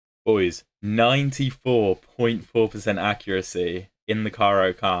Boys, 94.4% accuracy in the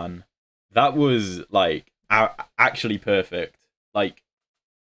Caro Kann. That was, like, actually perfect. Like,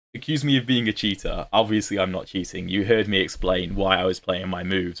 accuse me of being a cheater. Obviously, I'm not cheating. You heard me explain why I was playing my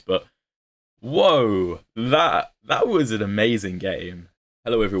moves, but whoa, that was an amazing game.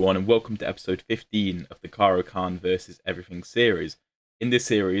 Hello, everyone, and welcome to episode 15 of the Caro Kann Versus Everything series. In this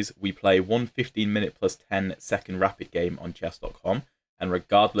series, we play one 15-minute plus 10-second rapid game on chess.com, and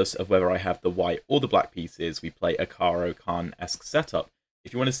regardless of whether I have the white or the black pieces, we play a Caro Kann-esque setup.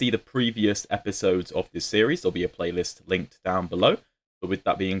 If you want to see the previous episodes of this series, there'll be a playlist linked down below. But with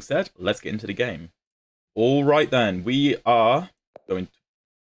that being said, let's get into the game. Alright then, we are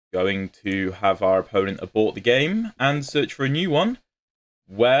going to have our opponent abort the game and search for a new one,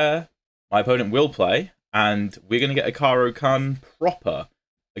 where my opponent will play, and we're going to get a Caro Kann proper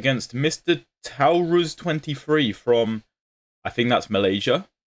against Mr. Taurus23 from, I think that's Malaysia.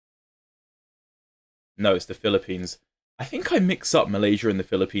 No, it's the Philippines. I think I mix up Malaysia and the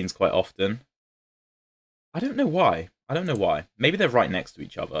Philippines quite often. I don't know why. Maybe they're right next to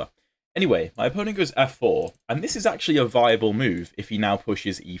each other. Anyway, my opponent goes f4, and this is actually a viable move if he now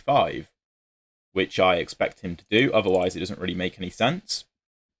pushes e5, which I expect him to do, otherwise it doesn't really make any sense.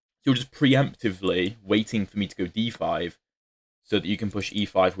 You're just preemptively waiting for me to go d5 so that you can push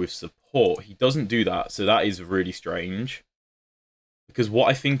e5 with support. He doesn't do that, so that is really strange. Because what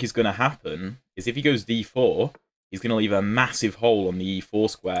I think is going to happen is if he goes d4, he's going to leave a massive hole on the e4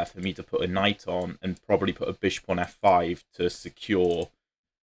 square for me to put a knight on and probably put a bishop on f5 to secure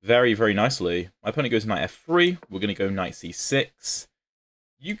very, very nicely. My opponent goes knight f3. We're going to go knight c6.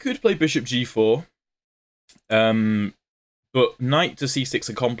 You could play bishop g4. But knight to c6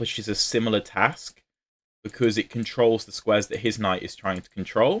 accomplishes a similar task because it controls the squares that his knight is trying to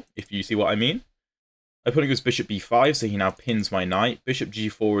control, if you see what I mean. My opponent goes bishop b5, so he now pins my knight. Bishop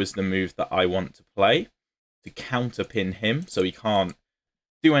g4 is the move that I want to play to counterpin him, so he can't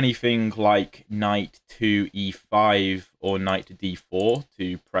do anything like knight to e5 or knight to d4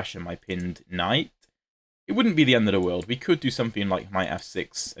 to pressure my pinned knight. It wouldn't be the end of the world. We could do something like knight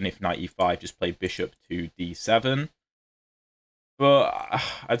f6, and if knight e5, just play bishop to d7. But,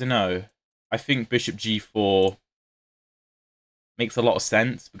 I don't know. I think bishop g4 makes a lot of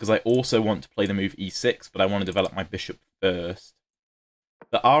sense, because I also want to play the move e6, but I want to develop my bishop first.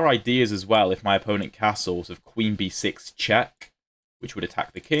 There are ideas as well if my opponent castles of queen b6 check, which would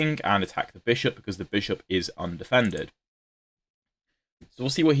attack the king and attack the bishop, because the bishop is undefended. So we'll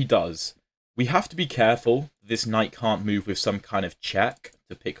see what he does. We have to be careful. This knight can't move with some kind of check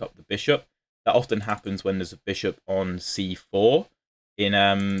to pick up the bishop. That often happens when there's a bishop on c4.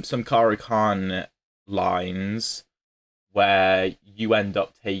 In some Caro Kann lines, where you end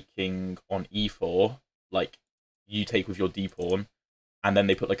up taking on e4, like, you take with your d-pawn, and then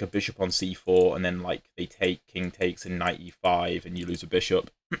they put, like, a bishop on c4, and then, like, they take, king takes, and knight e5, and you lose a bishop.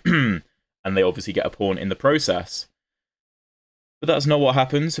 And they obviously get a pawn in the process. But that's not what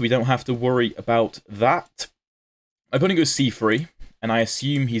happens, so we don't have to worry about that. My opponent goes c3, and I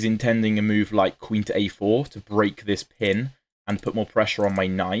assume he's intending a move like queen to a4 to break this pin and put more pressure on my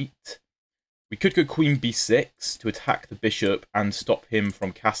knight. We could go queen b6 to attack the bishop and stop him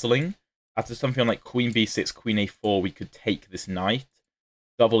from castling. After something like queen b6, queen a4, we could take this knight,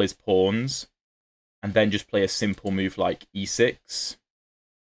 double his pawns, and then just play a simple move like e6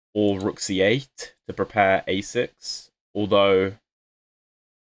 or rook c8 to prepare a6. Although,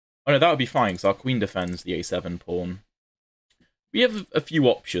 oh no, that would be fine because our queen defends the a7 pawn. We have a few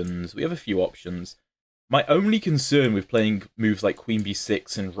options. My only concern with playing moves like queen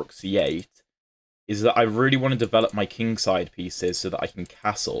b6 and rook c8 is that I really want to develop my kingside pieces so that I can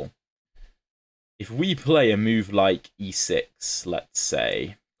castle. If we play a move like e6, let's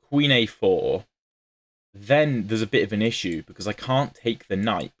say, queen a4, then there's a bit of an issue because I can't take the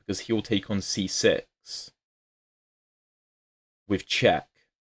knight because he'll take on c6 with check,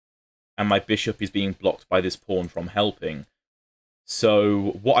 and my bishop is being blocked by this pawn from helping.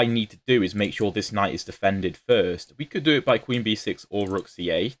 So what I need to do is make sure this knight is defended first. We could do it by queen b6 or rook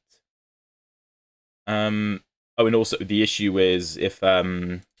c8. Oh, and also the issue is if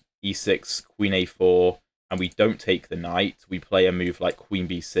e6, queen a4, and we don't take the knight, we play a move like queen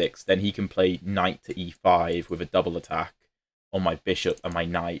b6, then he can play knight to e5 with a double attack on my bishop and my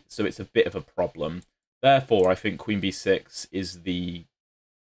knight. So it's a bit of a problem. Therefore, I think queen b6 is the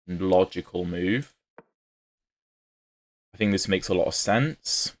logical move. I think this makes a lot of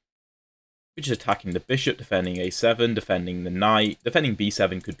sense. We're just attacking the bishop, defending a7, defending the knight. Defending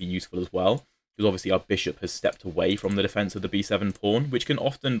b7 could be useful as well, because obviously our bishop has stepped away from the defense of the b7 pawn, which can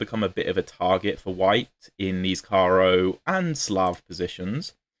often become a bit of a target for white in these Caro and Slav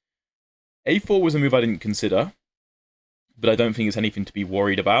positions. A4 was a move I didn't consider, but I don't think it's anything to be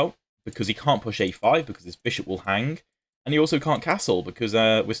worried about, because he can't push A5 because his bishop will hang, and he also can't castle because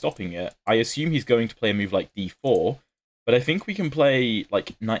we're stopping it. I assume he's going to play a move like D4, but I think we can play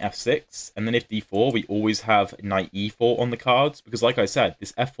like knight F6, and then if D4, we always have knight E4 on the cards, because like I said,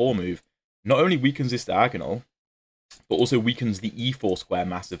 this F4 move not only weakens this diagonal, but also weakens the E4 square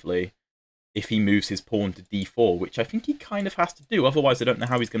massively if he moves his pawn to D4, which I think he kind of has to do, otherwise I don't know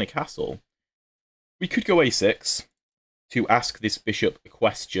how he's going to castle. We could go A6 to ask this bishop a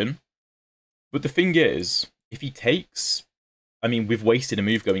question, but the thing is, if he takes, I mean, we've wasted a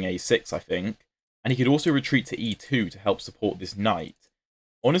move going A6, I think, and he could also retreat to E2 to help support this knight.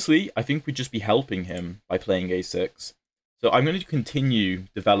 Honestly, I think we'd just be helping him by playing A6. So I'm going to continue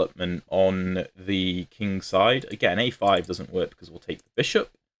development on the king side. Again, A5 doesn't work because we'll take the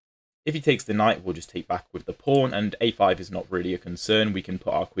bishop. If he takes the knight, we'll just take back with the pawn, and A5 is not really a concern. We can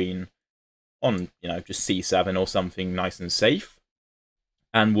put our queen on, you know, just C7 or something nice and safe.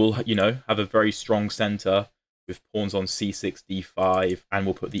 And we'll, you know, have a very strong center with pawns on C6, D5, and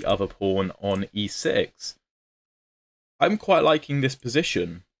we'll put the other pawn on E6. I'm quite liking this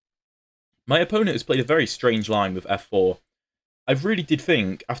position. My opponent has played a very strange line with F4. I really did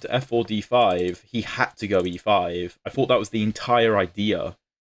think, after F4, D5, he had to go E5. I thought that was the entire idea.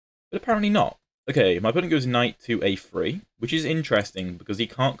 But apparently not. Okay, my opponent goes knight to A3, which is interesting because he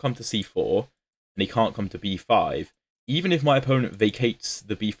can't come to C4, and he can't come to B5. Even if my opponent vacates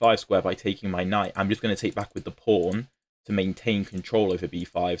the B5 square by taking my knight, I'm just going to take back with the pawn to maintain control over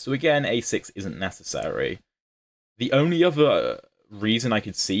B5. So again, A6 isn't necessary. The only other reason I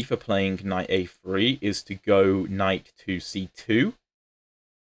could see for playing knight A3 is to go knight to C2.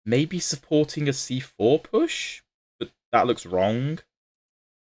 Maybe supporting a C4 push, but that looks wrong.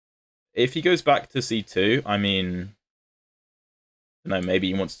 If he goes back to C2, I mean, I don't know, maybe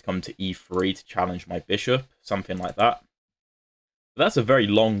he wants to come to E3 to challenge my bishop, something like that. But that's a very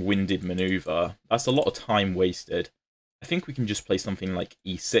long-winded maneuver. That's a lot of time wasted. I think we can just play something like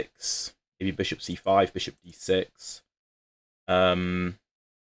E6, maybe bishop C5, bishop D6.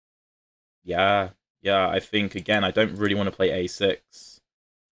 Yeah, I think, again, I don't really want to play A6.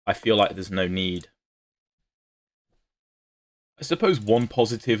 I feel like there's no need. I suppose one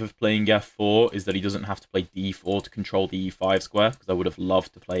positive of playing F4 is that he doesn't have to play D4 to control the E5 square, because I would have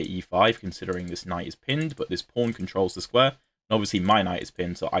loved to play E5, considering this knight is pinned, but this pawn controls the square. And obviously my knight is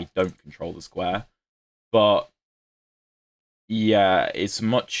pinned, so I don't control the square. But, yeah, it's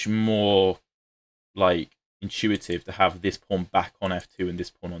much more, like, intuitive to have this pawn back on F2 and this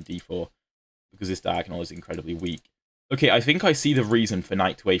pawn on D4, because this diagonal is incredibly weak. Okay, I think I see the reason for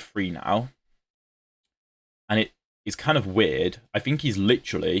knight to A3 now. And it is kind of weird. I think he's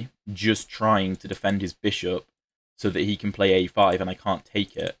literally just trying to defend his bishop so that he can play A5 and I can't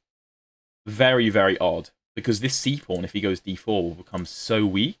take it. Very, very odd. Because this c-pawn, if he goes D4, will become so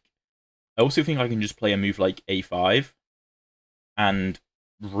weak. I also think I can just play a move like A5 and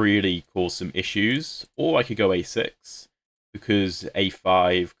really cause some issues. Or I could go A6, because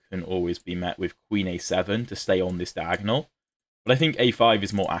A5 can always be met with Queen A7 to stay on this diagonal. But I think A5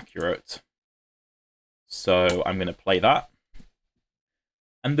 is more accurate. So I'm going to play that.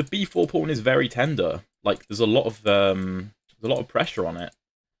 And the B4 pawn is very tender. Like, there's a lot of pressure on it.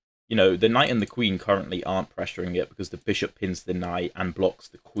 You know, the knight and the queen currently aren't pressuring it because the bishop pins the knight and blocks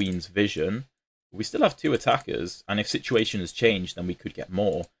the queen's vision. We still have two attackers, and if situation has changed, then we could get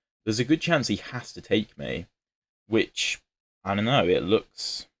more. There's a good chance he has to take me, which, I don't know, it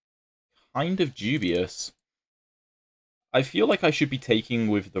looks kind of dubious. I feel like I should be taking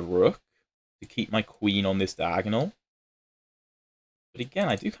with the rook to keep my queen on this diagonal. But again,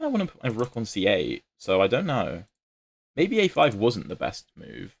 I do kind of want to put my rook on c8, so I don't know. Maybe a5 wasn't the best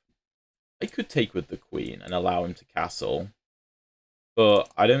move. I could take with the queen and allow him to castle, but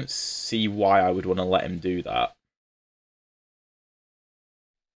I don't see why I would want to let him do that.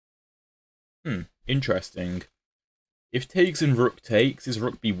 Interesting. If takes and rook takes, is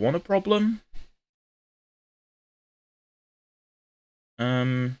rook b1 a problem?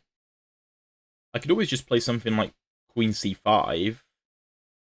 I could always just play something like queen c5,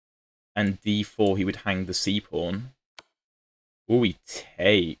 and d4 he would hang the c-pawn. Oh, he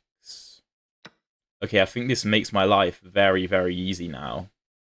takes. Okay, I think this makes my life very, very easy now.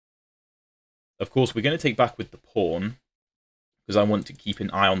 Of course, we're going to take back with the pawn, because I want to keep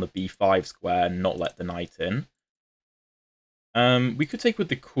an eye on the b5 square and not let the knight in. We could take with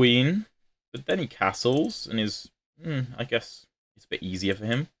the queen, but then he castles, and is, I guess, it's a bit easier for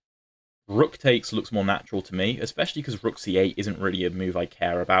him. Rook takes looks more natural to me, especially because rook c8 isn't really a move I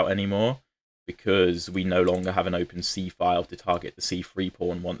care about anymore. because we no longer have an open c5 to target the c3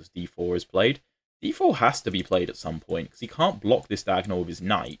 pawn once d4 is played. d4 has to be played at some point, because he can't block this diagonal with his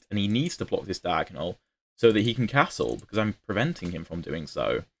knight, and he needs to block this diagonal so that he can castle, because I'm preventing him from doing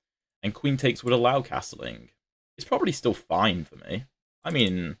so. And queen takes would allow castling. It's probably still fine for me. I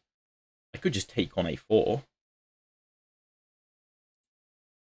mean, I could just take on a4.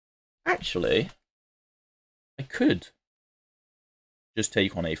 Actually, I could just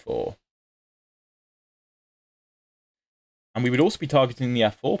take on a4. And we would also be targeting the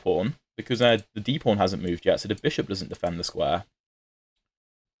f4 pawn, because the d pawn hasn't moved yet, so the bishop doesn't defend the square.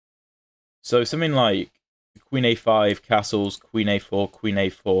 So something like queen a5, castles, queen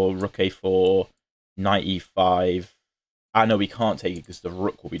a4, rook a4, knight e5. Ah, no, we can't take it because the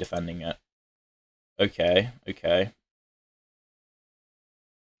rook will be defending it. Okay, okay.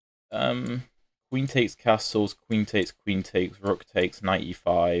 Queen takes castles, queen takes, rook takes, knight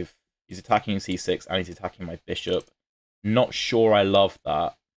e5. He's attacking c6 and he's attacking my bishop. Not sure I love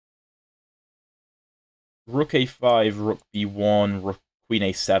that. Rook a5, rook b1, rook, queen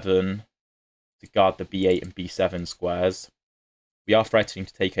a7 to guard the b8 and b7 squares. We are threatening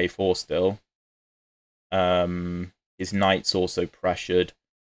to take a4 still. His knight's also pressured.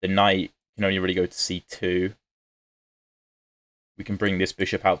 The knight can only really go to c2. We can bring this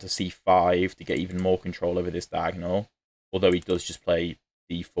bishop out to c5 to get even more control over this diagonal. Although he does just play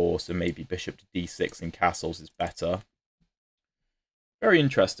d4, so maybe bishop to d6 and castles is better. Very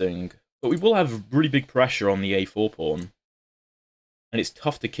interesting. But we will have really big pressure on the a4 pawn. And it's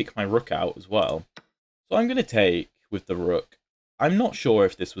tough to kick my rook out as well. So I'm going to take with the rook. I'm not sure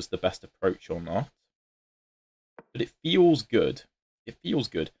if this was the best approach or not. But it feels good. It feels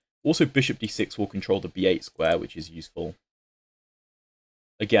good. Also, bishop d6 will control the b8 square, which is useful.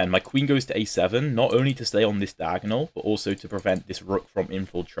 Again, my queen goes to a7, not only to stay on this diagonal, but also to prevent this rook from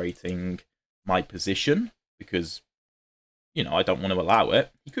infiltrating my position, because, you know, I don't want to allow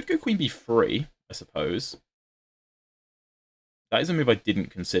it. He could go queen b3, I suppose. That is a move I didn't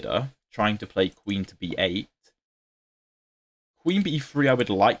consider, trying to play queen to b8. Queen b3, I would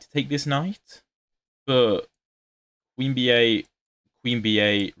like to take this knight, but queen b8,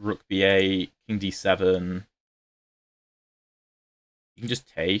 rook b8, king d7... You can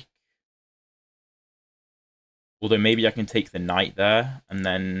just take. Although maybe I can take the knight there, and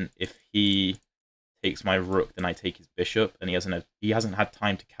then if he takes my rook, then I take his bishop, and he hasn't had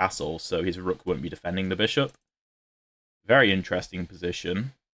time to castle, so his rook won't be defending the bishop. Very interesting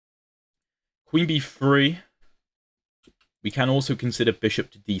position. Queen b3. We can also consider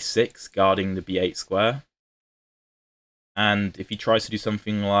bishop to d6, guarding the b8 square. And if he tries to do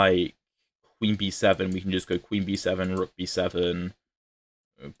something like queen b7, we can just go queen b7, rook b7,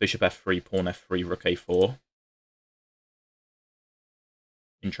 bishop f3, pawn f3, rook a4.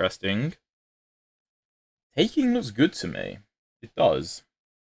 Interesting. Taking looks good to me. It does.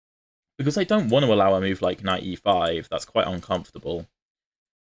 Because I don't want to allow a move like knight e5. That's quite uncomfortable.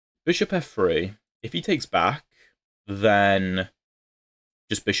 Bishop f3. If he takes back, then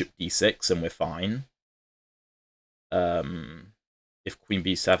just bishop d6 and we're fine. If queen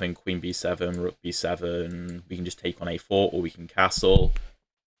b7, rook b7, we can just take on a4 or we can castle.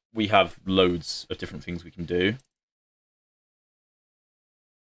 We have loads of different things we can do.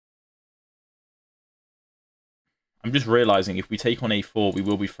 I'm just realizing if we take on a4, we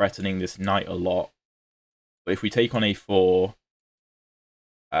will be threatening this knight a lot. But if we take on a4,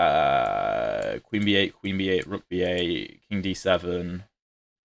 queen b8, rook b8, king d7.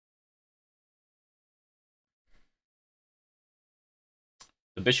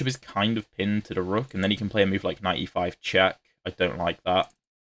 The bishop is kind of pinned to the rook, and then he can play a move like knight e5 check. I don't like that.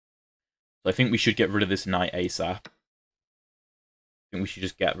 So I think we should get rid of this knight ASAP. I think we should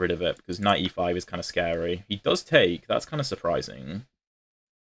just get rid of it, because knight e5 is kind of scary. He does take, that's kind of surprising.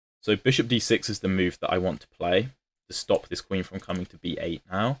 So bishop d6 is the move that I want to play, to stop this queen from coming to b8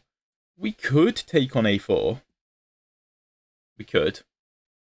 now. We could take on a4. We could.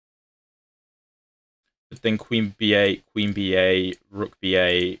 But then queen b8, rook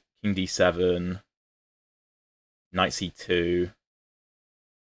b8, king d7, knight c2.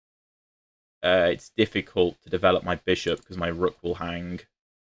 It's difficult to develop my bishop because my rook will hang.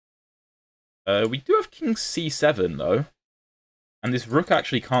 We do have king c7, though. And this rook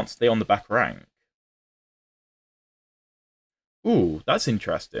actually can't stay on the back rank. Ooh, that's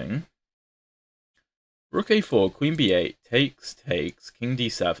interesting. Rook a4, queen b8, takes, king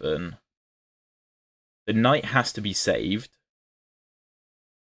d7. The knight has to be saved.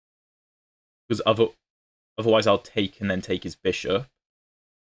 Because otherwise I'll take and then take his bishop.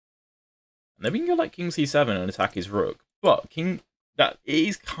 And then we can go like king c7 and attack his rook. But that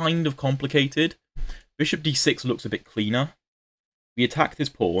is kind of complicated. Bishop d6 looks a bit cleaner. We attack this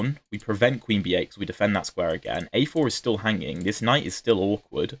pawn, we prevent queen b8 because we defend that square again. a4 is still hanging, this knight is still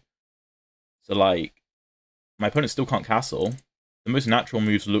awkward. So, like, my opponent still can't castle. The most natural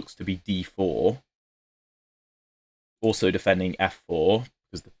moves looks to be d4. Also defending f4,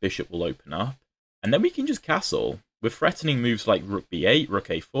 because the bishop will open up. And then we can just castle. With threatening moves like rook b8, rook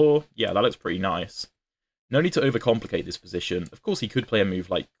a4, yeah, that looks pretty nice. No need to overcomplicate this position. Of course, he could play a move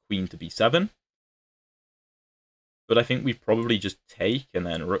like queen to b7. But I think we probably just take, and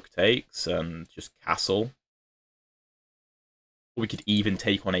then rook takes, and just castle. Or we could even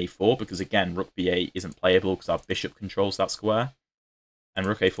take on a4, because again, rook b8 isn't playable because our bishop controls that square. And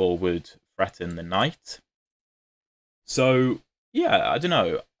rook a4 would threaten the knight. So, yeah, I don't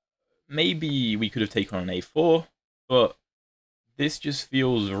know. Maybe we could have taken on a4, but this just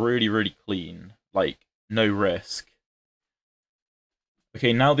feels really, really clean. Like, no risk.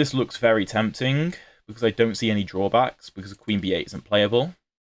 Okay, now this looks very tempting, because I don't see any drawbacks, because queen b8 isn't playable.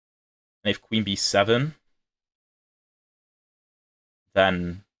 And if queen b7,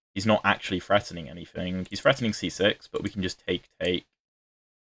 then he's not actually threatening anything. He's threatening c6, but we can just take.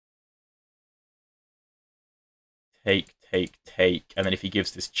 Take, and then if he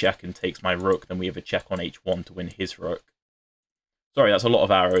gives this check and takes my rook, then we have a check on h1 to win his rook. Sorry, that's a lot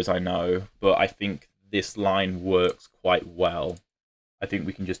of arrows, I know, but I think this line works quite well. I think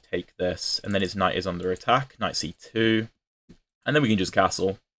we can just take this, and then his knight is under attack, knight c2, and then we can just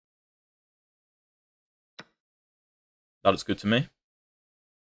castle. That looks good to me.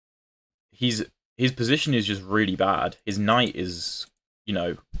 His position is just really bad. His knight is, you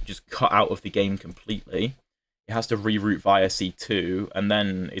know, just cut out of the game completely. It has to reroute via c2, and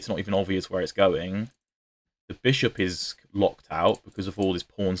then it's not even obvious where it's going. The bishop is locked out because of all his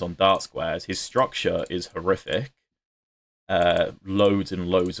pawns on dart squares. His structure is horrific. Loads and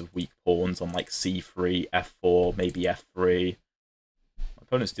loads of weak pawns on like c3, f4, maybe f3. My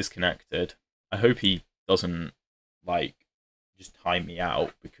opponent's disconnected. I hope he doesn't, like, just time me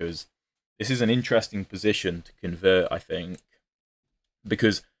out, because this is an interesting position to convert, I think.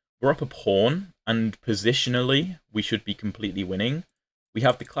 Because we're up a pawn, and positionally, we should be completely winning. We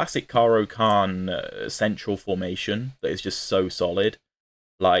have the classic Caro Kann central formation that is just so solid.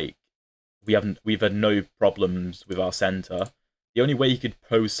 Like, we've had no problems with our center. The only way he could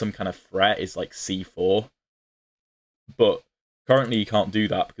pose some kind of threat is like c4. But currently he can't do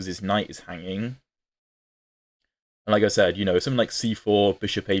that because his knight is hanging. And like I said, you know, something like c4,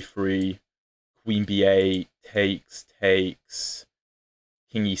 bishop a3, queen b8, takes,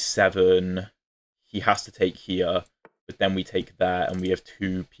 king e7, he has to take here, but then we take there, and we have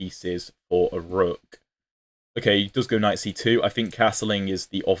two pieces for a rook. Okay, he does go knight c2. I think castling is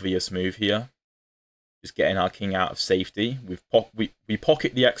the obvious move here. Just getting our king out of safety. We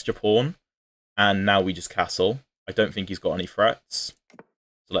pocket the extra pawn, and now we just castle. I don't think he's got any threats,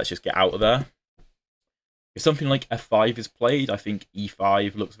 so let's just get out of there. If something like f5 is played, I think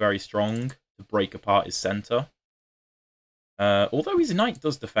e5 looks very strong to break apart his center. Although his knight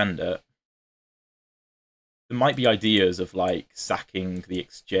does defend it. There might be ideas of, like, sacking the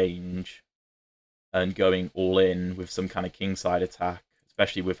exchange and going all in with some kind of kingside attack,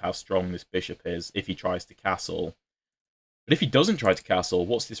 especially with how strong this bishop is, if he tries to castle. But if he doesn't try to castle,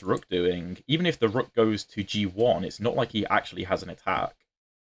 what's this rook doing? Even if the rook goes to g1, it's not like he actually has an attack.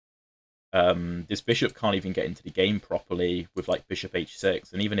 This bishop can't even get into the game properly with, like, bishop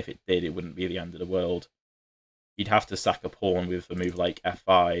h6, and even if it did, it wouldn't be the end of the world. He'd have to sack a pawn with a move like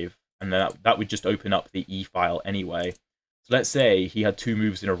f5, and then that would just open up the e file anyway. So let's say he had two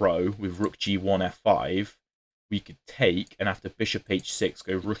moves in a row with rook g1, f5. We could take, and after bishop h6,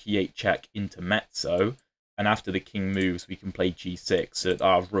 go rook e8 check into mezzo, and after the king moves, we can play g6, so that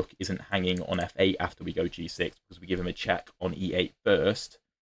our rook isn't hanging on f8 after we go g6, because we give him a check on e8 first.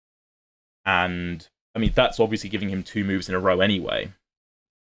 And, I mean, that's obviously giving him two moves in a row anyway.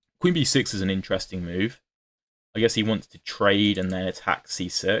 Queen b6 is an interesting move. I guess he wants to trade and then attack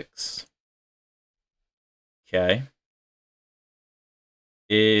c6. Okay.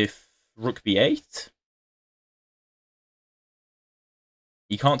 If rook b8,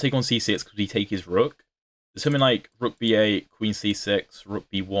 he can't take on c6 because he take his rook. There's something like rook b8, queen c6, rook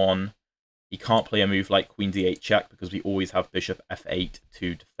b1. He can't play a move like queen d8 check because we always have bishop f8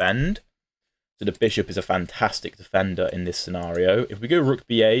 to defend. So the bishop is a fantastic defender in this scenario. If we go rook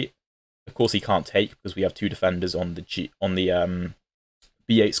b8, of course he can't take because we have two defenders on the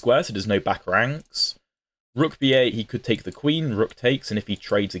b8 square, so there's no back ranks. Rook b8, he could take the queen, rook takes, and if he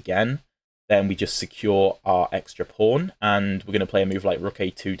trades again, then we just secure our extra pawn, and we're going to play a move like rook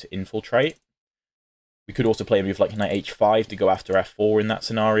a2 to infiltrate. We could also play a move like knight h5 to go after f4 in that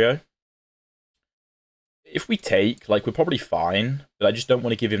scenario. If we take, like, we're probably fine, but I just don't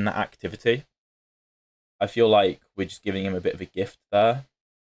want to give him that activity. I feel like we're just giving him a bit of a gift there.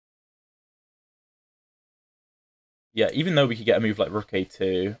 Yeah, even though we could get a move like rook a2,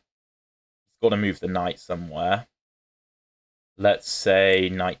 he's got to move the knight somewhere. Let's say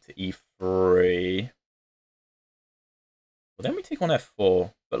knight to e3. Well, then we take on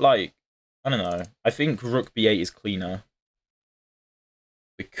f4. But, like, I don't know. I think rook b8 is cleaner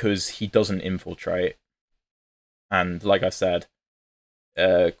because he doesn't infiltrate. And, like I said,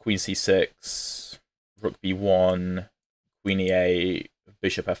 queen c6, rook b1, queen e8,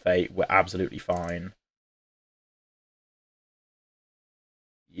 bishop f8, we're absolutely fine.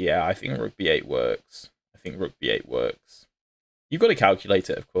 Yeah, I think rook b8 works. I think rook b8 works. You've got to calculate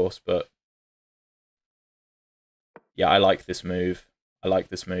it, of course, but yeah, I like this move. I like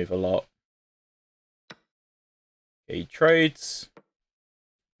this move a lot. Okay, he trades.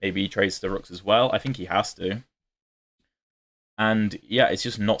 Maybe he trades the rooks as well. I think he has to. And yeah, it's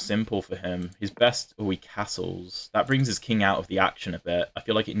just not simple for him. His best... Oh, he castles. That brings his king out of the action a bit. I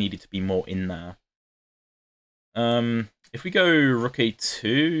feel like it needed to be more in there. If we go rook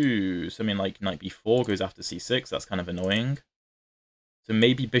a2, something like knight b4 goes after c6, that's kind of annoying. So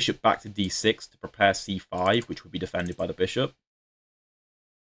maybe bishop back to d6 to prepare c5, which would be defended by the bishop.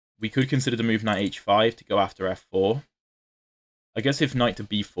 We could consider the move knight h5 to go after f4. I guess if knight to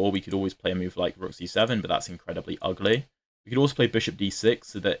b4, we could always play a move like rook c7, but that's incredibly ugly. We could also play bishop d6,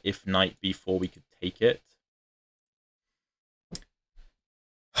 so that if knight b4, we could take it.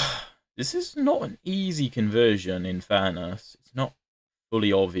 This is not an easy conversion, in fairness. It's not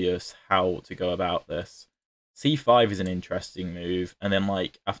fully obvious how to go about this. c5 is an interesting move, and then,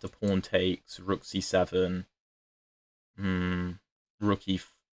 like, after pawn takes, rook c7,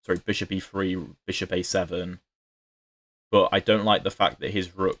 bishop e3, bishop a7. But I don't like the fact that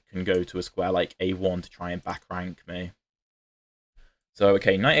his rook can go to a square like a1 to try and back rank me. So,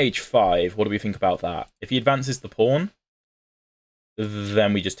 okay, knight h5, what do we think about that? If he advances the pawn,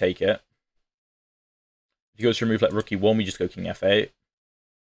 then we just take it. If he goes for a move like rook e1, we just go king f8.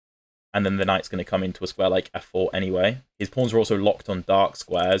 And then the knight's going to come into a square like f4 anyway. His pawns are also locked on dark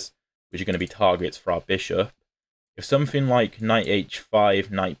squares, which are going to be targets for our bishop. If something like knight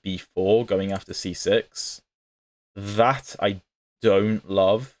h5, knight b4 going after c6, that I don't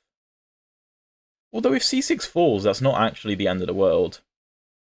love. Although if c6 falls, that's not actually the end of the world.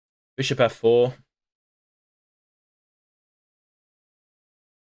 Bishop f4.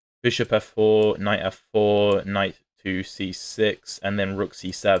 Bishop f4, knight f4, knight to c6, and then rook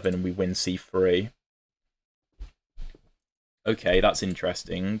c7, and we win c3. Okay, that's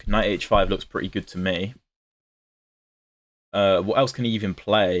interesting. Knight h5 looks pretty good to me. What else can he even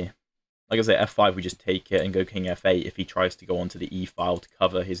play? Like I say, f5, we just take it and go king f8 if he tries to go onto the e file to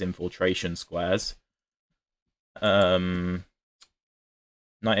cover his infiltration squares. Knight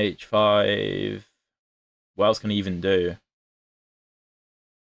h5... What else can he even do?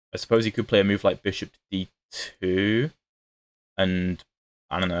 I suppose he could play a move like bishop to d2. And,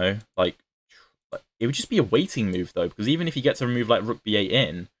 I don't know, like... It would just be a waiting move, though, because even if he gets a move like rook b8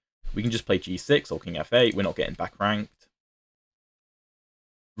 in, we can just play g6 or king f8. We're not getting back ranked.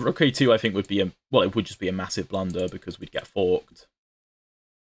 Rook a2, I think, would be a... Well, it would just be a massive blunder because we'd get forked.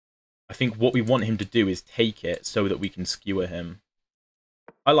 I think what we want him to do is take it so that we can skewer him.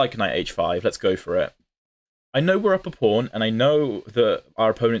 I like knight h5. Let's go for it. I know we're up a pawn, and I know that our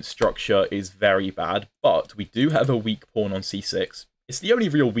opponent's structure is very bad, but we do have a weak pawn on c6. It's the only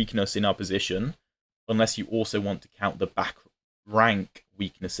real weakness in our position, unless you also want to count the back rank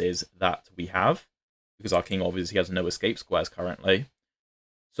weaknesses that we have, because our king obviously has no escape squares currently.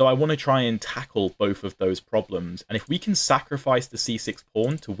 So I want to try and tackle both of those problems, and if we can sacrifice the c6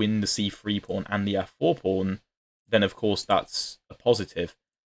 pawn to win the c3 pawn and the f4 pawn, then of course that's a positive.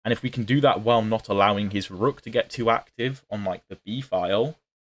 And if we can do that while not allowing his rook to get too active on, like, the b file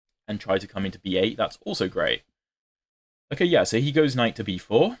and try to come into b8, that's also great. Okay, yeah, so he goes knight to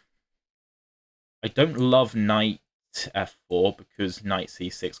b4. I don't love knight f4 because knight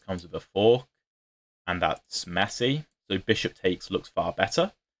c6 comes with a fork, and that's messy. So bishop takes looks far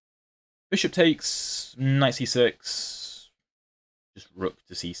better. Bishop takes, knight c6, just rook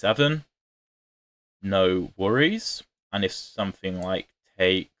to c7. No worries. And if something like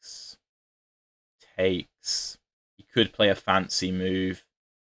takes, he could play a fancy move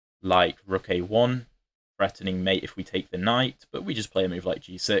like rook a1, threatening mate if we take the knight, but we just play a move like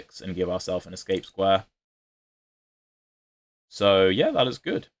g6 and give ourselves an escape square. So yeah, that is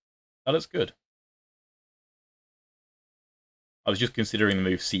good. That is good. I was just considering the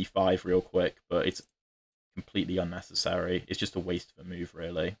move c5 real quick, but it's completely unnecessary. It's just a waste of a move,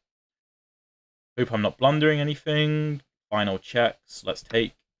 really. Hope I'm not blundering anything. Final checks. Let's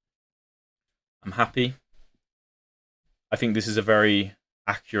take. I'm happy. I think this is a very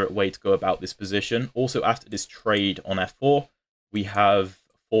accurate way to go about this position. Also, after this trade on f4, we have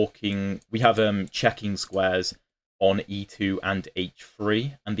checking squares on e2 and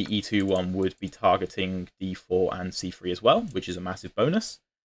h3, and the e2 one would be targeting d4 and c3 as well, which is a massive bonus.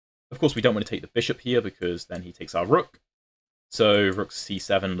 Of course, we don't want to take the bishop here because then he takes our rook. So rook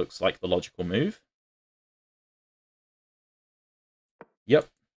c7 looks like the logical move. Yep.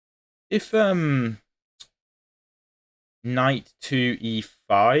 If knight to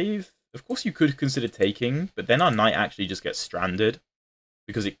e5, of course you could consider taking, but then our knight actually just gets stranded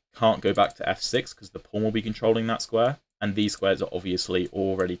because it can't go back to f6 because the pawn will be controlling that square, and these squares are obviously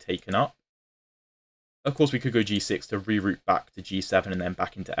already taken up. Of course, we could go g6 to reroute back to g7 and then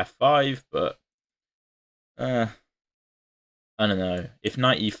back into f5, but I don't know. If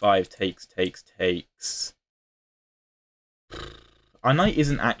knight e5 takes, our knight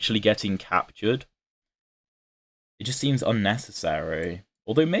isn't actually getting captured. It just seems unnecessary.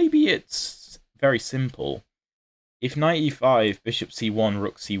 Although maybe it's very simple. If knight e5, bishop c1,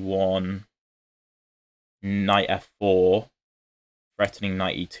 rook c1, knight f4, threatening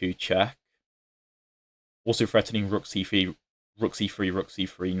knight e2 check. Also threatening rook c3, rook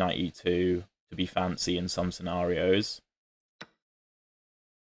c3, knight e2 to be fancy in some scenarios.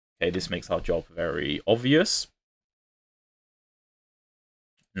 Okay, this makes our job very obvious.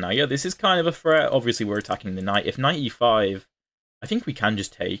 Now, yeah, this is kind of a threat. Obviously, we're attacking the knight. If knight e5, I think we can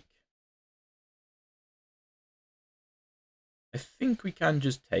just take.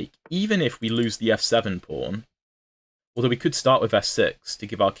 Even if we lose the f7 pawn. Although we could start with f6 to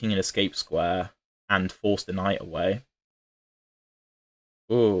give our king an escape square and force the knight away.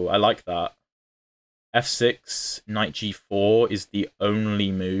 Oh, I like that. f6, knight g4 is the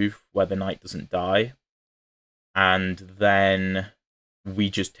only move where the knight doesn't die. And then we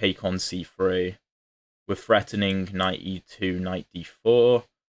just take on c3. We're threatening knight e2, knight d4.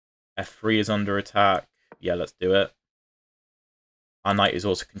 f3 is under attack. Yeah, let's do it. Our knight is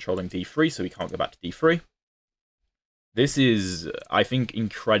also controlling d3, so we can't go back to d3. This is, I think,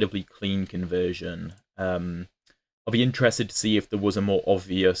 incredibly clean conversion. I'll be interested to see if there was a more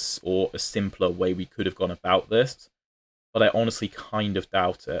obvious or a simpler way we could have gone about this, but I honestly kind of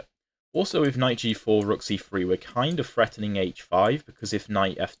doubt it. Also, with knight g4, rook c3, we're kind of threatening h5, because if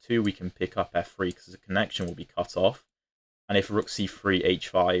knight f2, we can pick up f3 because the connection will be cut off. And if rook c3,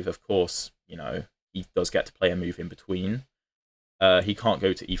 h5, of course, you know, he does get to play a move in between. He can't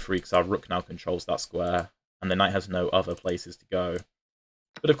go to e3 because our rook now controls that square, and the knight has no other places to go.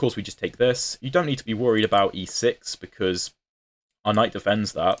 But of course, we just take this. You don't need to be worried about e6, because our knight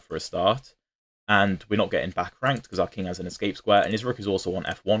defends that for a start. And we're not getting back ranked because our king has an escape square, and his rook is also on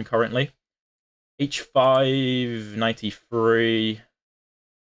f1 currently. h5, knight e3.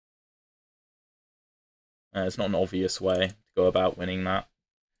 It's not an obvious way to go about winning that.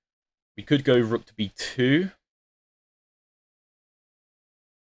 We could go rook to b2.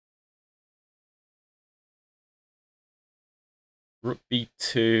 Rook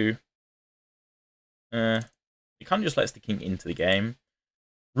b2. It kind of just lets the king into the game.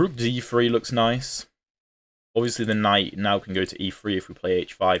 Rook d3 looks nice. Obviously, the knight now can go to e3 if we play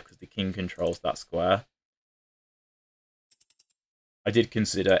h5 because the king controls that square. I did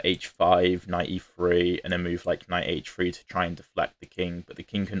consider h5, knight e3, and a move like knight h3 to try and deflect the king, but the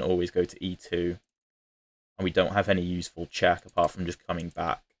king can always go to e2. And we don't have any useful check apart from just coming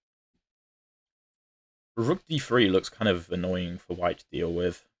back. Rook d3 looks kind of annoying for white to deal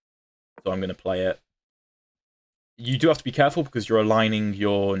with, so I'm going to play it. You do have to be careful because you're aligning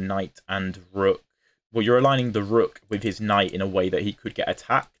your knight and rook. Well, you're aligning the rook with his knight in a way that he could get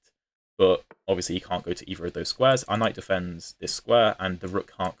attacked, but obviously he can't go to either of those squares. Our knight defends this square, and the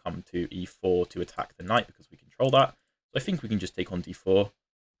rook can't come to e4 to attack the knight because we control that. So I think we can just take on d4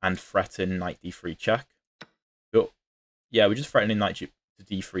 and threaten knight d3 check. But yeah, we're just threatening knight to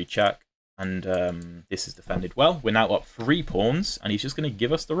d3 check, and this is defended well. We're now up 3 pawns, and he's just going to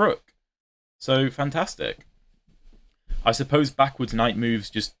give us the rook. So fantastic. I suppose backwards knight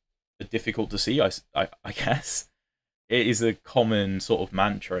moves just are difficult to see, I guess. It is a common sort of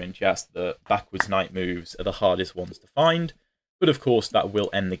mantra in chess that backwards knight moves are the hardest ones to find. But of course, that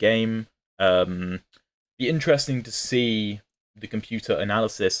will end the game. Be interesting to see the computer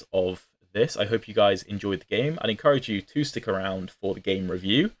analysis of this. I hope you guys enjoyed the game. I'd encourage you to stick around for the game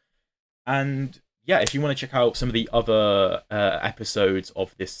review. And yeah, if you want to check out some of the other episodes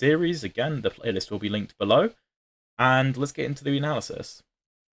of this series, again, the playlist will be linked below. And let's get into the analysis.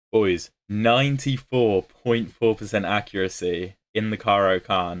 Boys, 94.4% accuracy in the Caro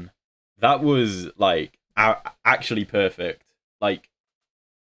Kann. That was, like, actually perfect. Like,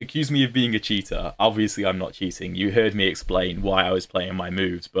 accuse me of being a cheater. Obviously, I'm not cheating. You heard me explain why I was playing my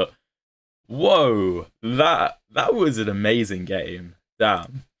moves, but whoa, that was an amazing game.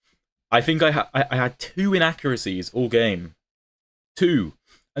 Damn. I think I had 2 inaccuracies all game. 2.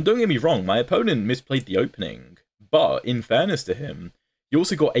 And don't get me wrong, my opponent misplayed the opening, but in fairness to him, he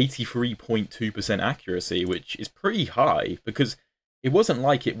also got 83.2% accuracy, which is pretty high, because it wasn't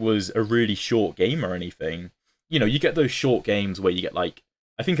like it was a really short game or anything. You know, you get those short games where you get, like,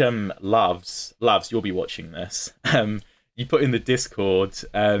 I think Lavs, you'll be watching this. You put in the Discord,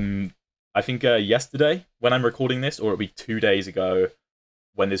 I think yesterday when I'm recording this, or it'll be 2 days ago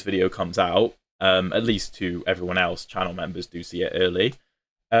when this video comes out. At least to everyone else, channel members do see it early.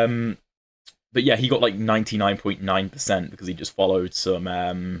 But yeah, he got like 99.9% because he just followed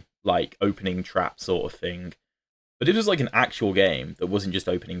some like opening trap sort of thing. But it was like an actual game that wasn't just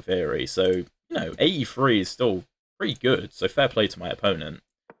opening theory. So, you know, 83 is still pretty good. So fair play to my opponent.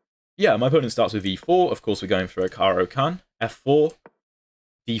 Yeah, my opponent starts with e4. Of course, we're going for a Caro Kann. f4,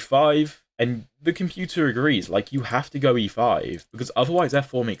 d5. And the computer agrees, like, you have to go e5, because otherwise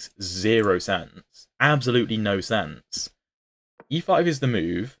f4 makes 0 sense. Absolutely no sense. e5 is the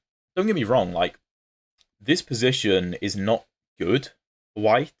move. Don't get me wrong, like, this position is not good for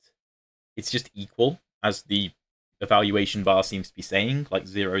white. It's just equal, as the evaluation bar seems to be saying, like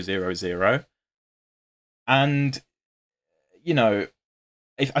 0, 0, 0. And, you know,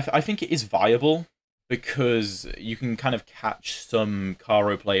 I think it is viable, because you can kind of catch some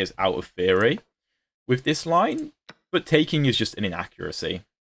Caro players out of theory with this line, but taking is just an inaccuracy.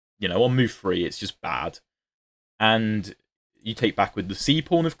 You know, on move 3, it's just bad. And you take back with the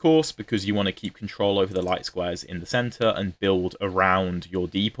c-pawn, of course, because you want to keep control over the light squares in the center and build around your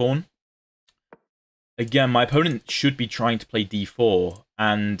d-pawn. Again, my opponent should be trying to play d4,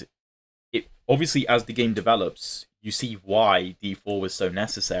 and it obviously, as the game develops, you see why d4 was so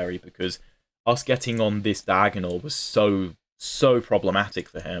necessary, because us getting on this diagonal was so problematic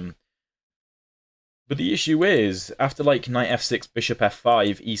for him. But the issue is, after like knight f6, bishop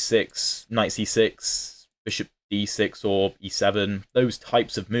f5, e6, knight c6, bishop d6 or e7, those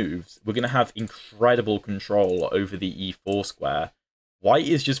types of moves, we're going to have incredible control over the e4 square. White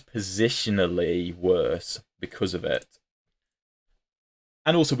is just positionally worse because of it.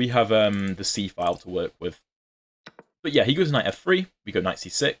 And also we have the c file to work with. But yeah, he goes knight f3, we go knight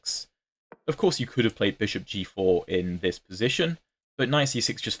c6. Of course, you could have played bishop g4 in this position, but knight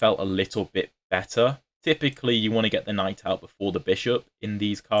c6 just felt a little bit better. Typically, you want to get the knight out before the bishop in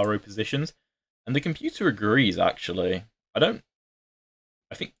these Caro positions, and the computer agrees, actually. I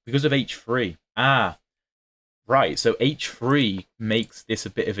think because of h3. Ah, right, so h3 makes this a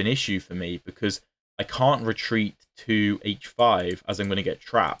bit of an issue for me, because I can't retreat to h5 as I'm going to get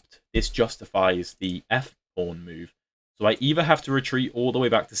trapped. This justifies the f-pawn move. So I either have to retreat all the way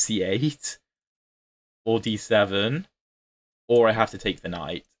back to c8 or d7, or I have to take the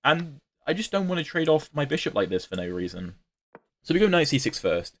knight. And I just don't want to trade off my bishop like this for no reason. So we go knight c6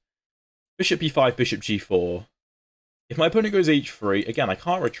 first. Bishop e5, bishop g4. If my opponent goes h3, again, I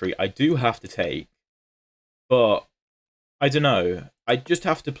can't retreat. I do have to take. But I don't know. I just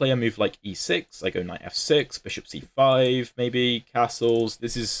have to play a move like e6. I go knight f6, bishop c5, maybe, castles.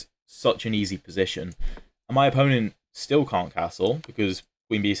 This is such an easy position. And my opponent still can't castle, because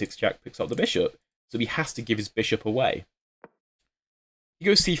queen b6 check picks up the bishop. So he has to give his bishop away. He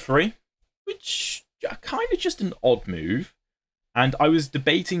goes c3, which kind of just an odd move. And I was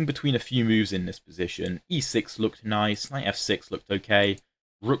debating between a few moves in this position. e6 looked nice, knight f6 looked okay,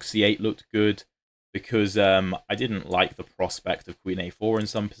 rook c8 looked good, because I didn't like the prospect of queen a4 in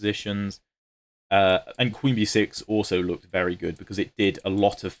some positions. And queen b6 also looked very good, because it did a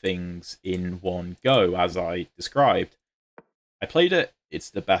lot of things in one go, as I described. I played it. It's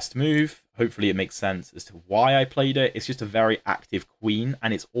the best move. Hopefully it makes sense as to why I played it. It's just a very active queen,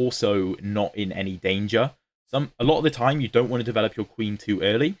 and it's also not in any danger. A lot of the time, you don't want to develop your queen too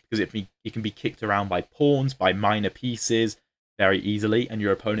early, because it can be kicked around by pawns, by minor pieces very easily, and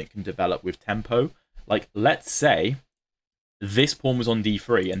your opponent can develop with tempo. Like, let's say this pawn was on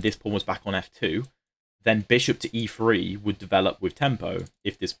d3 and this pawn was back on f2, then bishop to e3 would develop with tempo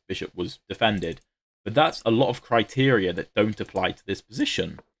if this bishop was defended. But that's a lot of criteria that don't apply to this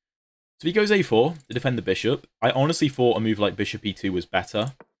position. So he goes a4 to defend the bishop. I honestly thought a move like bishop e2 was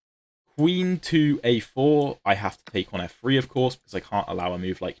better. Queen to a4, I have to take on f3, of course, because I can't allow a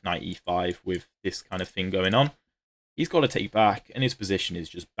move like knight e5 with this kind of thing going on. he's got to take back, and his position is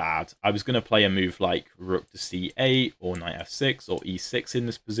just bad. I was going to play a move like rook to c8, or knight f6, or e6 in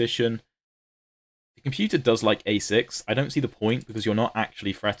this position. The computer does like a6. I don't see the point, because you're not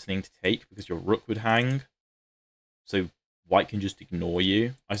actually threatening to take, because your rook would hang. So white can just ignore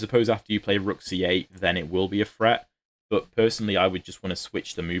you. I suppose after you play rook c8, then it will be a threat. But personally, I would just want to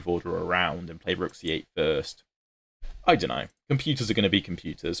switch the move order around and play rook c8 first. I don't know. Computers are going to be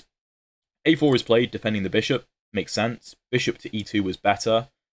computers. a4 is played, defending the bishop. Makes sense. Bishop to e2 was better,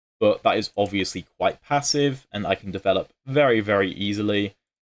 but that is obviously quite passive, and I can develop very, very easily.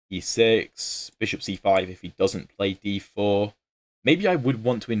 e6, bishop c5 if he doesn't play d4. Maybe I would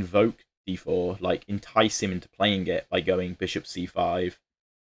want to invoke d4, like entice him into playing it by going bishop c5,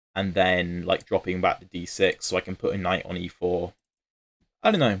 and then like dropping back to d6 so I can put a knight on e4.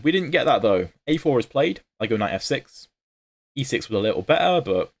 I don't know. We didn't get that though. a4 is played. I go knight f6. e6 was a little better,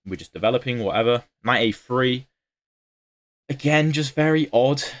 but we're just developing, whatever. Knight a3. Again, just very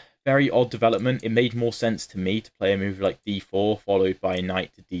odd development. It made more sense to me to play a move like d4, followed by a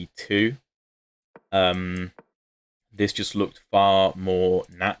knight to d2. This just looked far more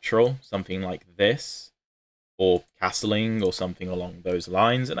natural, something like this, or castling, or something along those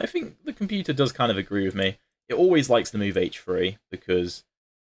lines. And I think the computer does kind of agree with me. It always likes the move h3, because,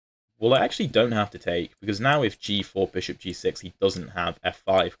 well, I actually don't have to take, because now if g4, bishop g6, he doesn't have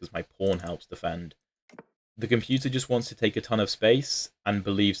f5, because my pawn helps defend. The computer just wants to take a ton of space and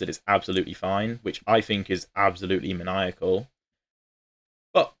believes that it's absolutely fine, which I think is absolutely maniacal.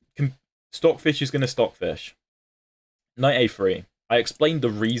 But Stockfish is going to stockfish. Knight a3. I explained the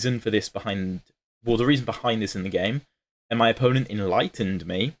reason for this behind this in the game, and my opponent enlightened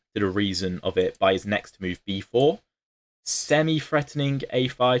me to the reason of it by his next move b4, semi-threatening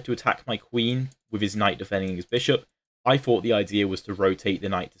a5 to attack my queen with his knight defending his bishop. I thought the idea was to rotate the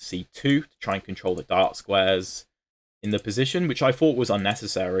knight to c2 to try and control the dark squares in the position, which I thought was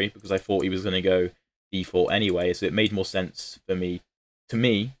unnecessary because I thought he was going to go d4 anyway, so it made more sense for me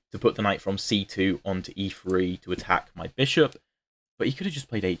to put the knight from c2 onto e3 to attack my bishop, but he could have just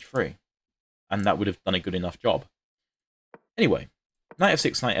played h3, and that would have done a good enough job. Anyway, knight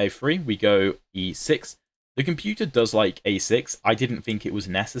f6, knight a3, we go e6. The computer does like a6. I didn't think it was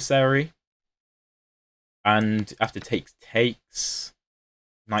necessary. And after takes,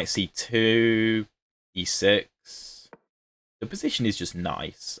 knight c2, e6. The position is just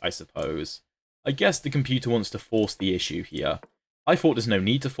nice, I suppose. I guess the computer wants to force the issue here. I thought there's no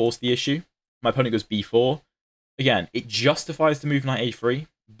need to force the issue. My opponent goes b4. Again, it justifies the move knight a3,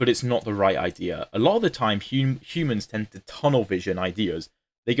 but it's not the right idea. A lot of the time, humans tend to tunnel vision ideas.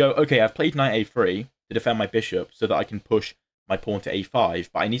 They go, okay, I've played knight a3 to defend my bishop so that I can push my pawn to a5,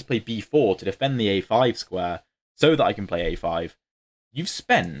 but I need to play b4 to defend the a5 square so that I can play a5. You've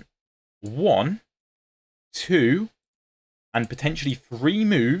spent 1, 2, and potentially 3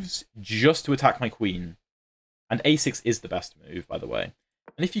 moves just to attack my queen. And a6 is the best move, by the way.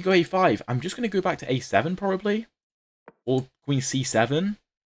 And if you go a5, I'm just going to go back to a7 probably, or queen c7.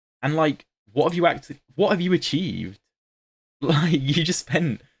 And like, what have you achieved? Like, you just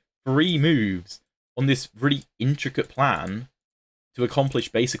spent 3 moves on this really intricate plan to accomplish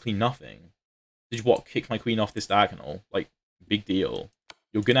basically nothing. Did you, what, kick my queen off this diagonal? Like, big deal.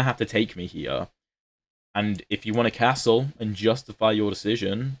 You're gonna have to take me here. And if you want to castle and justify your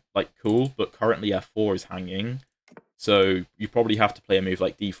decision, like, cool, but currently f4 is hanging. So you probably have to play a move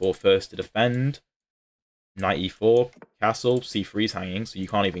like d4 first to defend. Knight e4, castle, c3 is hanging, so you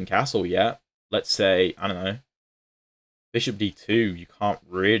can't even castle yet. Let's say, I don't know, bishop d2 you can't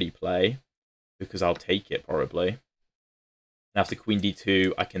really play, because I'll take it probably. After queen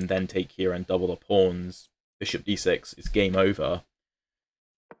d2, I can then take here and double the pawns. Bishop d6 is game over.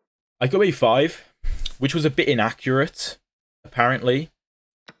 I go a5, which was a bit inaccurate, apparently.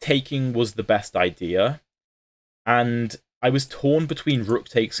 Taking was the best idea. And I was torn between rook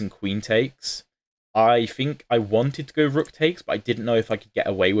takes and queen takes. I think I wanted to go rook takes, but I didn't know if I could get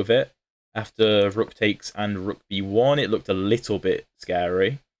away with it. After rook takes and rook b1, it looked a little bit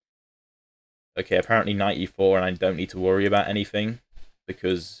scary. Okay, apparently knight e4, and I don't need to worry about anything,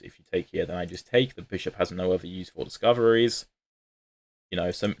 because if you take here, then I just take. The bishop has no other useful discoveries. You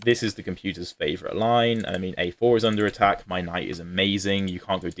know, so this is the computer's favorite line. I mean, a4 is under attack. My knight is amazing. You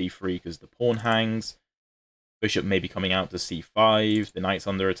can't go d3 because the pawn hangs. Bishop may be coming out to c5. The knight's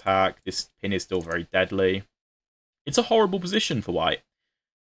under attack. This pin is still very deadly. It's a horrible position for white.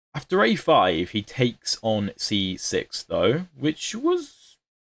 After a5, he takes on c6, though, which was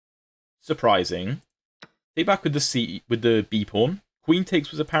surprising. Take back with the b pawn. Queen takes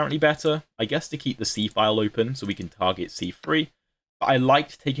was apparently better, I guess, to keep the c file open so we can target c3. but I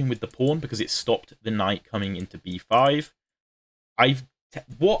liked taking with the pawn because it stopped the knight coming into b5.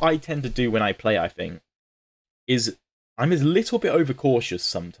 What I tend to do when I play, I think, is I'm a little bit overcautious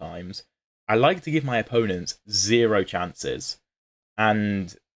sometimes. I like to give my opponents 0 chances.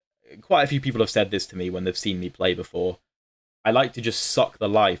 And quite a few people have said this to me when they've seen me play before. I like to just suck the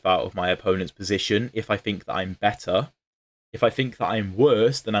life out of my opponent's position if I think that I'm better. If I think that I'm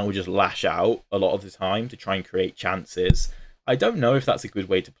worse, then I will just lash out a lot of the time to try and create chances. I don't know if that's a good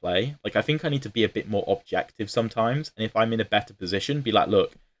way to play. Like, I think I need to be a bit more objective sometimes. And if I'm in a better position, be like,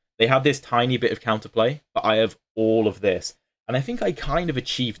 look, they have this tiny bit of counterplay, but I have all of this. And I think I kind of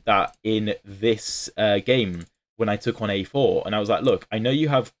achieved that in this game when I took on a4. And I was like, look, I know you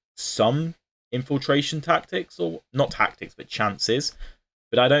have some infiltration tactics, or not tactics, but chances,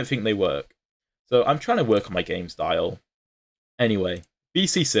 but I don't think they work. So I'm trying to work on my game style. Anyway,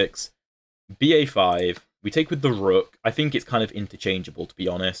 bc6, ba5, we take with the rook. I think it's kind of interchangeable, to be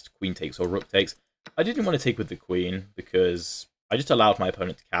honest. Queen takes or rook takes. I didn't want to take with the queen because I just allowed my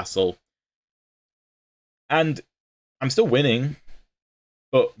opponent to castle. And I'm still winning,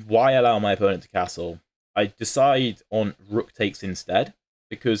 but why allow my opponent to castle? I decide on rook takes instead,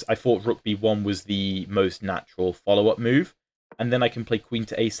 because I thought rook b1 was the most natural follow-up move, and then I can play queen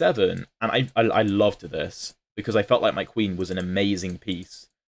to a7, and I loved this, because I felt like my queen was an amazing piece,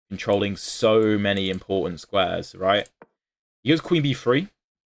 controlling so many important squares, right? He goes queen b3,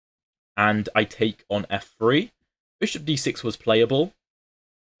 and I take on f3. Bishop d6 was playable.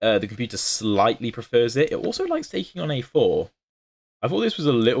 The computer slightly prefers it. It also likes taking on a4. I thought this was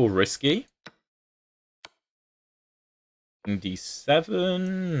a little risky. King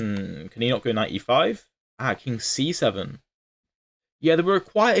d7. Can he not go knight e5? Ah, king c7. Yeah, there were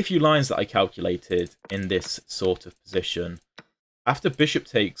quite a few lines that I calculated in this sort of position. After bishop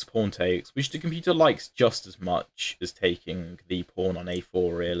takes, pawn takes, which the computer likes just as much as taking the pawn on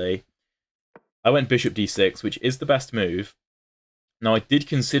a4, really. I went bishop d6, which is the best move. Now, I did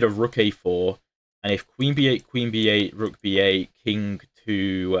consider rook a4, and if queen b8, rook b8, king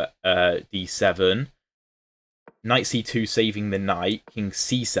to d7, knight c2 saving the knight, king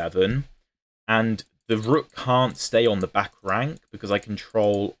c7, and the rook can't stay on the back rank because I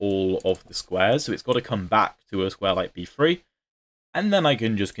control all of the squares, so it's got to come back to a square like b3, and then I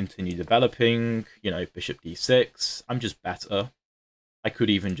can just continue developing, you know, bishop d6. I'm just better. I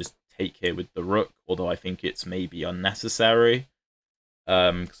could even just take here with the rook, although I think it's maybe unnecessary,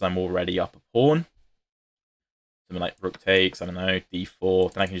 because I'm already up a pawn. Something like rook takes, I don't know,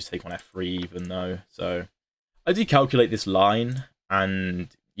 d4, then I can just take on f3 even though, so I did calculate this line, and,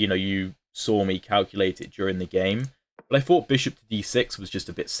 you know, you saw me calculate it during the game, but I thought bishop to d6 was just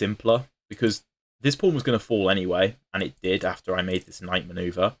a bit simpler, because this pawn was going to fall anyway, and it did after I made this knight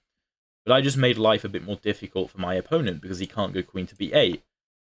maneuver, but I just made life a bit more difficult for my opponent, because he can't go queen to b8.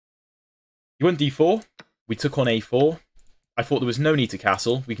 He went d4, we took on a4, I thought there was no need to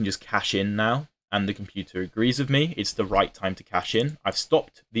castle, we can just cash in now, and the computer agrees with me, it's the right time to cash in. I've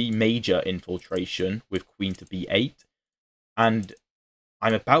stopped the major infiltration with queen to b8, and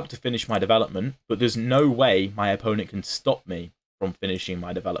I'm about to finish my development, but there's no way my opponent can stop me from finishing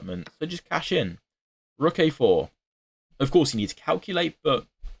my development, so just cash in. Rook a4. Of course you need to calculate, but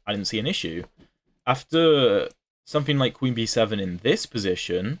I didn't see an issue. After something like queen b7 in this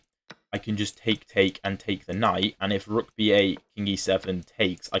position, I can just take, and take the knight, and if rook b8, king e7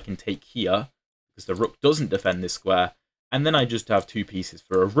 takes, I can take here, because the rook doesn't defend this square, and then I just have 2 pieces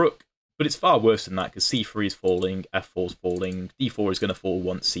for a rook. But it's far worse than that, because c3 is falling, f4 is falling, d4 is going to fall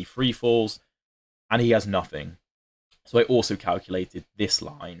once c3 falls, and he has nothing. So I also calculated this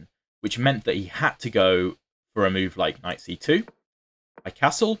line, which meant that he had to go for a move like knight c2. I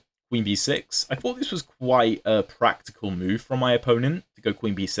castle, queen b6. I thought this was quite a practical move from my opponent to go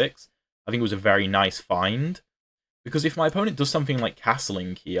queen b6. I think it was a very nice find, because if my opponent does something like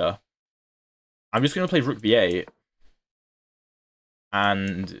castling here, I'm just going to play rook b8,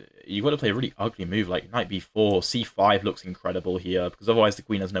 and you've got to play a really ugly move like knight b4. c5 looks incredible here, because otherwise the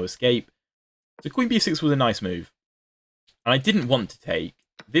queen has no escape. So queen b6 was a nice move, and I didn't want to take.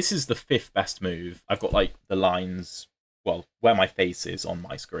 This is the 5th best move. I've got like the lines, well, where my face is on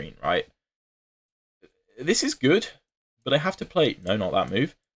my screen, right? This is good, but I have to play, no, not that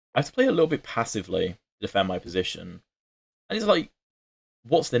move. I have to play a little bit passively to defend my position. And it's like,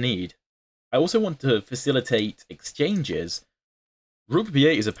 what's the need? I also want to facilitate exchanges. Rook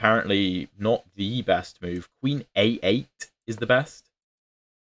b8 is apparently not the best move. Queen a8 is the best.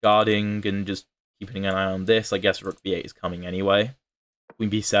 Guarding and just keeping an eye on this. I guess rook b8 is coming anyway. Queen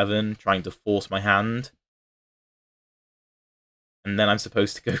b7, trying to force my hand. And then I'm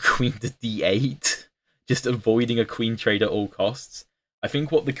supposed to go queen to d8. Just avoiding a queen trade at all costs. I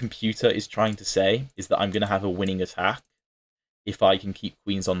think what the computer is trying to say is that I'm going to have a winning attack if I can keep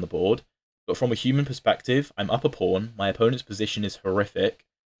queens on the board. But from a human perspective, I'm up a pawn, my opponent's position is horrific.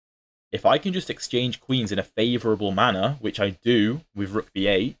 If I can just exchange queens in a favourable manner, which I do with rook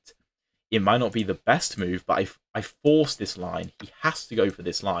b8, it might not be the best move, but I force this line. He has to go for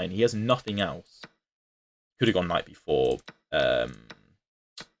this line. He has nothing else. Could have gone knight b4.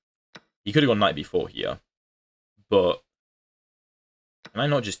 He could have gone knight b4 here. But can I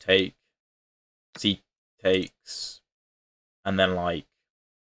not just take? C takes, and then like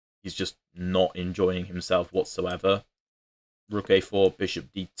he's just not enjoying himself whatsoever. Rook a4, bishop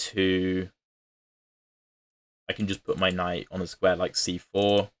d2. I can just put my knight on a square like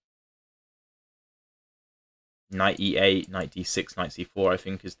c4. Knight e8, knight d6, knight c4, I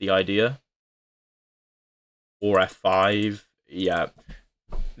think is the idea. Or f5. Yeah,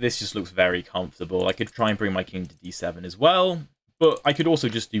 this just looks very comfortable. I could try and bring my king to d7 as well, but I could also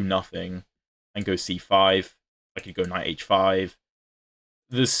just do nothing and go c5. I could go knight h5.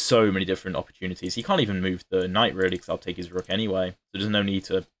 There's so many different opportunities. He can't even move the knight, really, because I'll take his rook anyway. So there's no need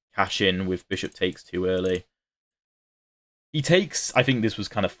to cash in with bishop takes too early. He takes, I think this was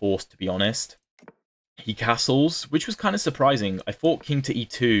kind of forced, to be honest. He castles, which was kind of surprising. I thought king to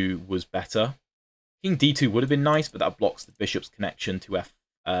e2 was better. King d2 would have been nice, but that blocks the bishop's connection to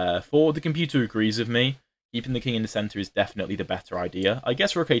f4. The computer agrees with me. Keeping the king in the center is definitely the better idea. I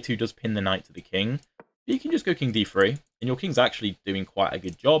guess rook a2 does pin the knight to the king. You can just go king d3, and your king's actually doing quite a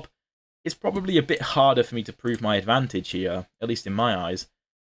good job. It's probably a bit harder for me to prove my advantage here, at least in my eyes.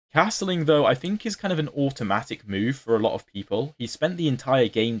 Castling, though, I think is kind of an automatic move for a lot of people. He spent the entire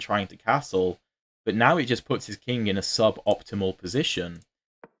game trying to castle, but now it just puts his king in a sub-optimal position.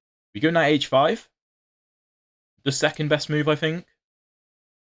 We go knight h5. The second best move, I think.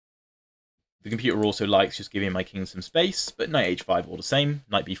 The computer also likes just giving my king some space, but knight h5 all the same,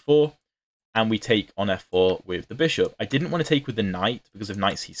 knight b4. And we take on f4 with the bishop. I didn't want to take with the knight because of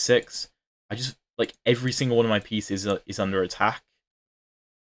knight c6. I just, like, every single one of my pieces is under attack.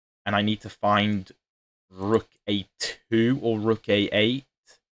 And I need to find rook a2 or rook a8.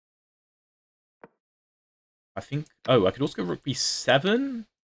 I think, oh, I could also go rook b7.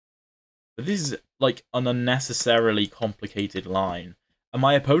 But this is, like, an unnecessarily complicated line. And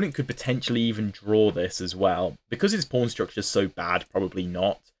my opponent could potentially even draw this as well. Because his pawn structure is so bad, probably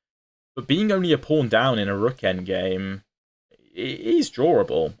not. But being only a pawn down in a rook endgame is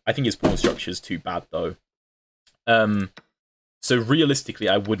drawable. I think his pawn structure is too bad, though. So realistically,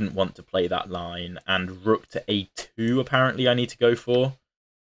 I wouldn't want to play that line. And rook to a2, apparently, I need to go for.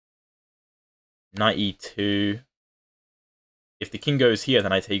 Knight e2. If the king goes here,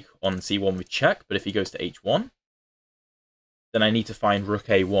 then I take on c1 with check. But if he goes to h1, then I need to find rook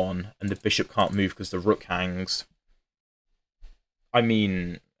a1. And the bishop can't move because the rook hangs. I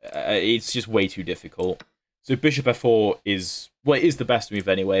mean, it's just way too difficult. So bishop f4 is, well, it is the best move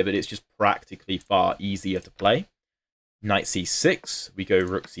anyway, but it's just practically far easier to play. Knight c6, we go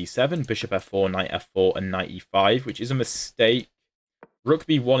rook c7, bishop f4, knight f4, and knight e5, which is a mistake. Rook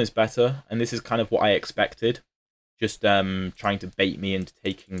b1 is better, and this is kind of what I expected. Just trying to bait me into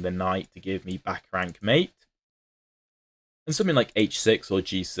taking the knight to give me back rank mate. And something like h6 or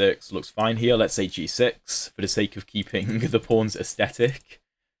g6 looks fine here. Let's say g6, for the sake of keeping the pawn's aesthetic.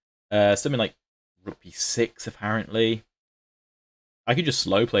 Something like rook b6, apparently. I could just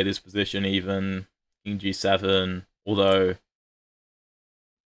slow play this position even. King g7. Although,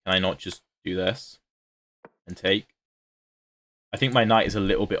 can I not just do this and take? I think my knight is a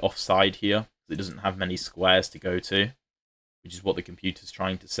little bit offside here, because it doesn't have many squares to go to, which is what the computer's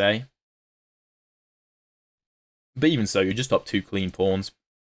trying to say. But even so, you're just up 2 clean pawns.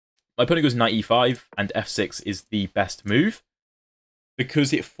 My opponent goes knight e5, and f6 is the best move,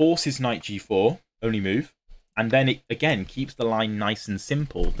 because it forces knight g4, only move, and then it, again, keeps the line nice and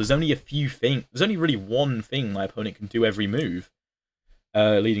simple. There's only a few things, there's only really one thing my opponent can do every move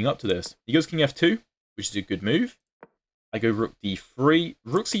leading up to this. He goes king f2, which is a good move. I go rook d3.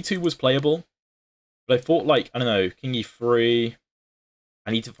 Rook c2 was playable, but I thought, like, I don't know, king e3,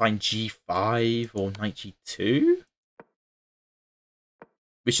 I need to find g5 or knight g2,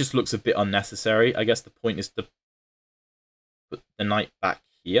 which just looks a bit unnecessary. I guess the point is to put the knight back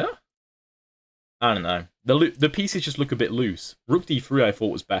here. I don't know. The pieces just look a bit loose. Rook d3 I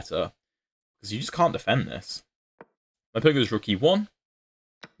thought was better, because you just can't defend this. My opponent goes rook e1.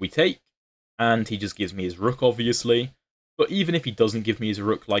 We take, and he just gives me his rook, obviously. But even if he doesn't give me his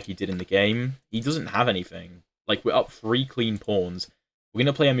rook like he did in the game, he doesn't have anything. Like, we're up 3 clean pawns. We're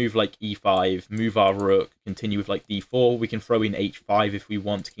going to play a move like e5, move our rook, continue with like d4. We can throw in h5 if we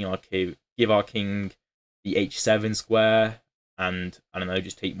want to give our king the h7 square, and, I don't know,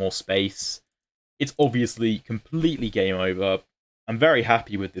 just take more space, it's obviously completely game over. I'm very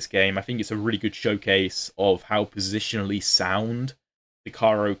happy with this game. I think it's a really good showcase of how positionally sound the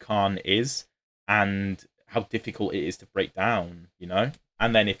Caro Kann is, and how difficult it is to break down, you know?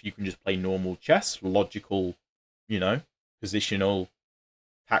 And then if you can just play normal chess, logical, you know, positional,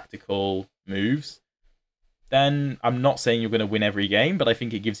 tactical moves, then I'm not saying you're going to win every game, but I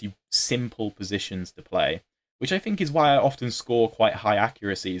think it gives you simple positions to play, which I think is why I often score quite high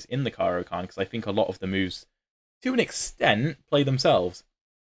accuracies in the Caro Kann, because I think a lot of the moves, to an extent, play themselves.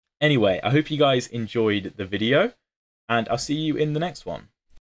 Anyway, I hope you guys enjoyed the video, and I'll see you in the next one.